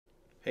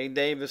Hey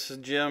Dave, this is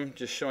Jim,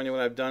 just showing you what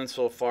I've done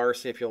so far,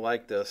 see if you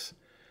like this.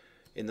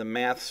 In the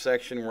math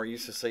section where it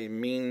used to say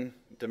mean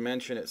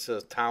dimension, it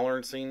says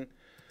tolerancing.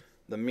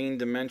 The mean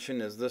dimension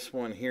is this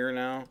one here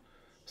now.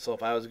 So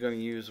if I was going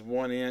to use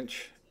 1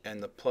 inch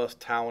and the plus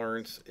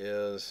tolerance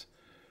is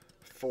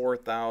 4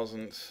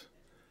 thousandths,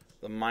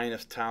 the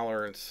minus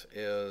tolerance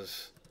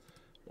is,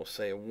 we'll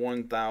say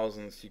 1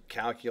 thousandths, you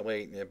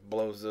calculate and it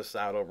blows this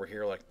out over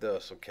here like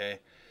this, okay?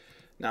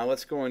 Now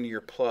let's go into your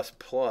plus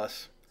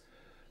plus.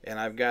 And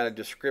I've got a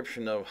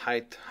description of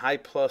high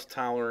plus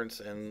tolerance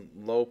and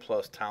low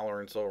plus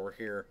tolerance over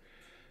here.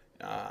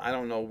 I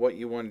don't know what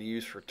you wanted to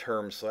use for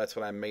terms, so that's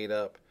what I made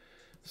up.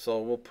 So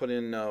we'll put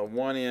in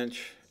 1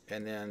 inch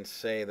and then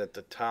say that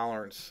the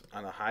tolerance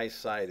on the high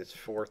side is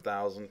 4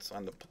 thousandths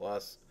on the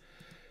plus,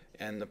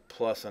 and the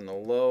plus on the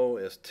low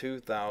is 2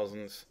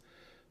 thousandths.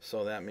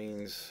 So that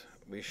means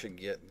we should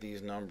get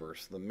these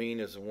numbers. The mean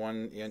is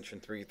 1 inch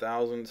and 3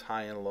 thousandths,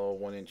 high and low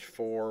 1 inch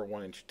 4,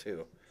 1 inch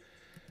 2.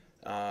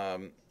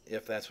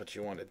 If that's what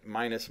you wanted.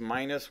 Minus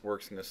minus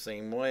works in the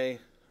same way.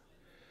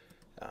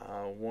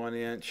 1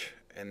 inch,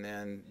 and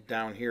then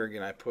down here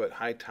again I put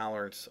high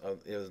tolerance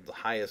is the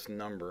highest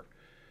number,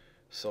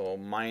 so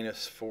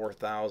minus 4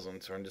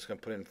 thousandths. So I'm just going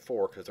to put in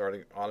 4 because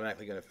it's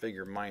automatically going to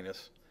figure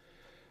minus.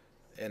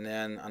 And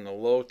then on the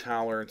low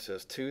tolerance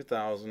is 2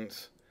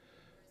 thousandths.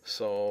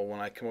 So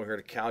when I come over here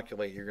to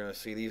calculate, you're going to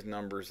see these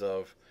numbers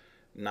of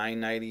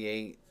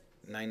 998,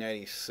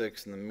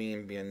 996, and the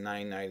mean being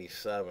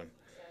 997.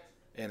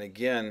 And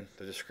again,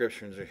 the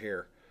descriptions are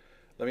here.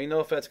 Let me know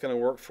if that's going to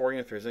work for you.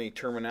 If there's any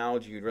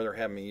terminology you'd rather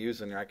have me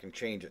use in there, I can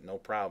change it, no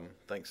problem.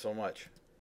 Thanks so much.